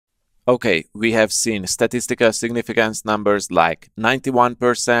Okay, we have seen statistical significance numbers like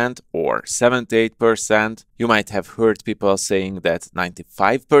 91% or 78%. You might have heard people saying that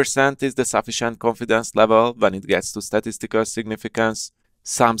 95% is the sufficient confidence level when it gets to statistical significance.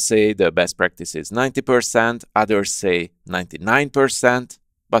 Some say the best practice is 90%, others say 99%.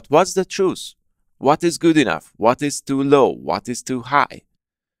 But what's the truth? What is good enough? What is too low? What is too high?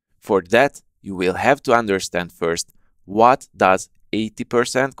 For that, you will have to understand first, what does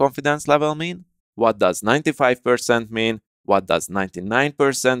 80% confidence level mean? What does 95% mean? What does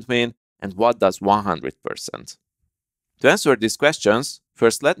 99% mean? And what does 100%? To answer these questions,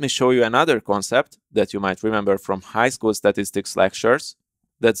 first let me show you another concept that you might remember from high school statistics lectures.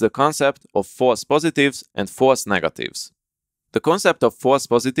 That's the concept of false positives and false negatives. The concept of false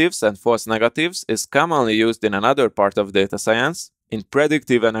positives and false negatives is commonly used in another part of data science, in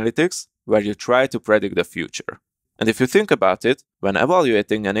predictive analytics, where you try to predict the future. And if you think about it, when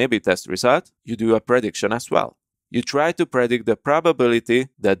evaluating an A/B test result, you do a prediction as well. You try to predict the probability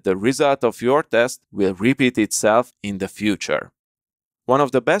that the result of your test will repeat itself in the future. One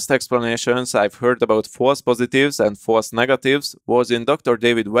of the best explanations I've heard about false positives and false negatives was in Dr.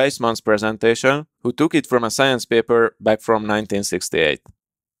 David Weisman's presentation, who took it from a science paper back from 1968.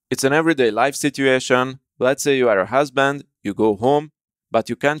 It's an everyday life situation. Let's say you are a husband, you go home, but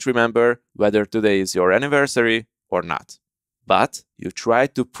you can't remember whether today is your anniversary or not. But you try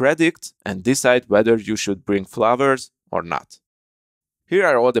to predict and decide whether you should bring flowers or not. Here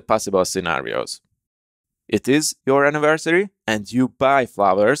are all the possible scenarios. It is your anniversary and you buy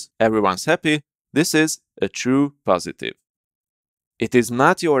flowers, everyone's happy. This is a true positive. It is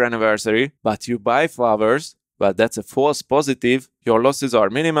not your anniversary, but you buy flowers, but that's a false positive. Your losses are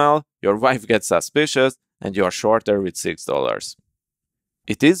minimal, your wife gets suspicious, and you're shorter with $6.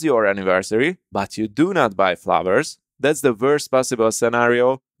 It is your anniversary, but you do not buy flowers. That's the worst possible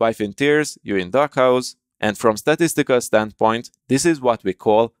scenario. Wife in tears, you in doghouse. And from statistical standpoint, this is what we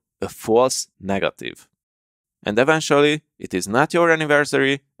call a false negative. And eventually, it is not your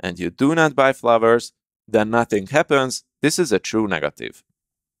anniversary and you do not buy flowers, then nothing happens. This is a true negative.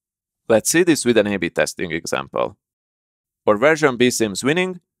 Let's see this with an A/B testing example. Our version B seems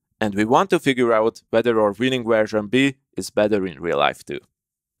winning, and we want to figure out whether our winning version B is better in real life too.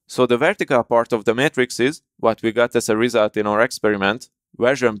 So the vertical part of the matrix is what we got as a result in our experiment,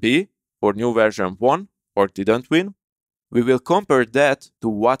 version B, or new version won or didn't win. We will compare that to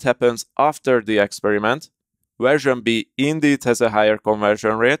what happens after the experiment. Version B indeed has a higher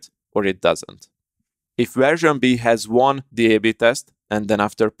conversion rate, or it doesn't. If version B has won the A/B test, and then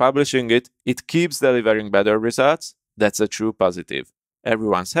after publishing it, it keeps delivering better results, that's a true positive.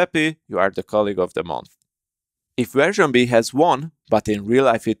 Everyone's happy, you are the colleague of the month. If version B has won, but in real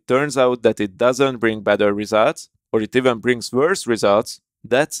life it turns out that it doesn't bring better results, or it even brings worse results,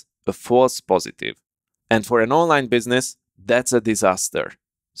 that's a false positive. And for an online business, that's a disaster.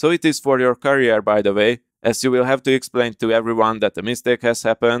 So it is for your career, by the way, as you will have to explain to everyone that a mistake has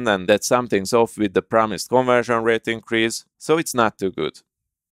happened and that something's off with the promised conversion rate increase, so it's not too good.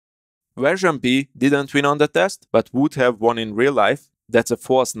 Version B didn't win on the test, but would have won in real life. That's a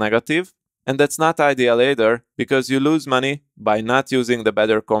false negative. And that's not ideal either, because you lose money by not using the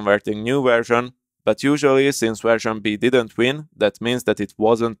better converting new version, but usually since version B didn't win, that means that it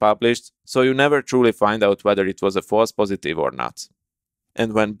wasn't published, so you never truly find out whether it was a false positive or not.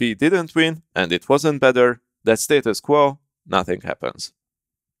 And when B didn't win, and it wasn't better, that's status quo, nothing happens.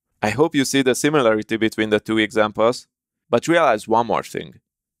 I hope you see the similarity between the two examples, but realize one more thing.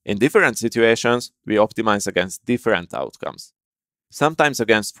 In different situations, we optimize against different outcomes. Sometimes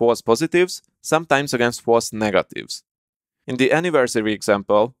against false positives, sometimes against false negatives. In the anniversary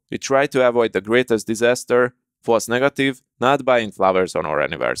example, we try to avoid the greatest disaster, false negative, not buying flowers on our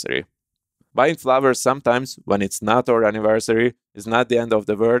anniversary. Buying flowers sometimes, when it's not our anniversary, is not the end of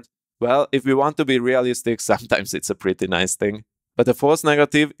the world. Well, if we want to be realistic, sometimes it's a pretty nice thing. But a false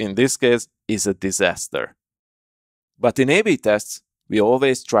negative, in this case, is a disaster. But in A/B tests, we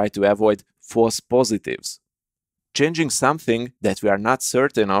always try to avoid false positives. Changing something that we are not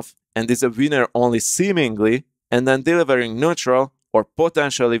certain of and is a winner only seemingly, and then delivering neutral or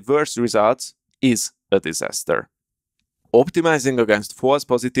potentially worse results is a disaster. Optimizing against false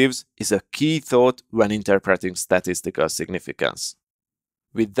positives is a key thought when interpreting statistical significance.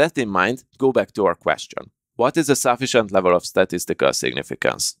 With that in mind, go back to our question. What is a sufficient level of statistical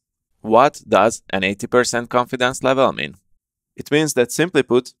significance? What does an 80% confidence level mean? It means that, simply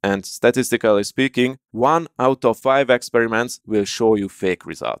put, and statistically speaking, 1 out of 5 experiments will show you fake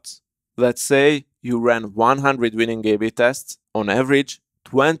results. Let's say you ran 100 winning A/B tests. On average,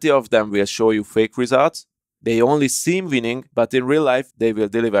 20 of them will show you fake results, They only seem winning, but in real life, they will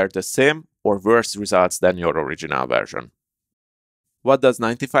deliver the same or worse results than your original version. What does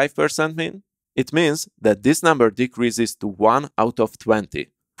 95% mean? It means that this number decreases to 1 out of 20.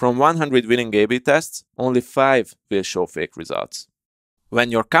 From 100 winning A/B tests, only 5 will show fake results.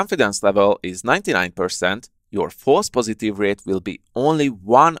 When your confidence level is 99%, your false positive rate will be only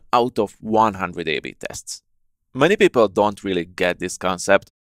 1 out of 100 A/B tests. Many people don't really get this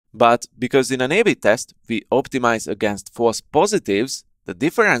concept, but because in an A/B test we optimize against false positives, the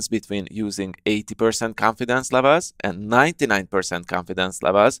difference between using 80% confidence levels and 99% confidence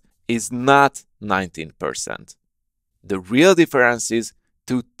levels is not 19%. The real difference is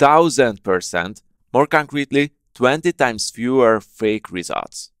 2000%, more concretely, 20 times fewer fake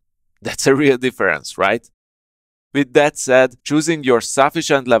results. That's a real difference, right? With that said, choosing your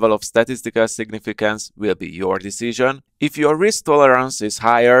sufficient level of statistical significance will be your decision. If your risk tolerance is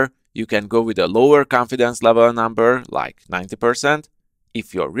higher, you can go with a lower confidence level number, like 90%.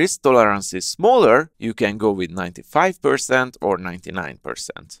 If your risk tolerance is smaller, you can go with 95% or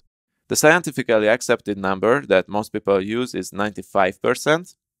 99%. The scientifically accepted number that most people use is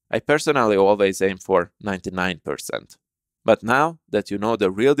 95%. I personally always aim for 99%. But now that you know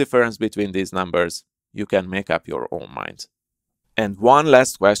the real difference between these numbers, you can make up your own mind. And one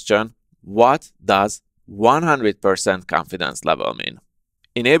last question, what does 100% confidence level mean?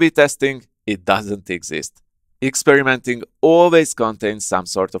 In A/B testing, it doesn't exist. Experimenting always contains some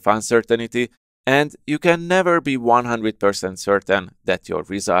sort of uncertainty, and you can never be 100% certain that your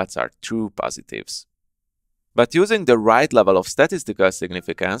results are true positives. But using the right level of statistical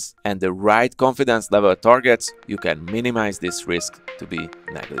significance and the right confidence level targets, you can minimize this risk to be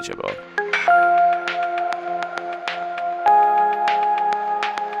negligible.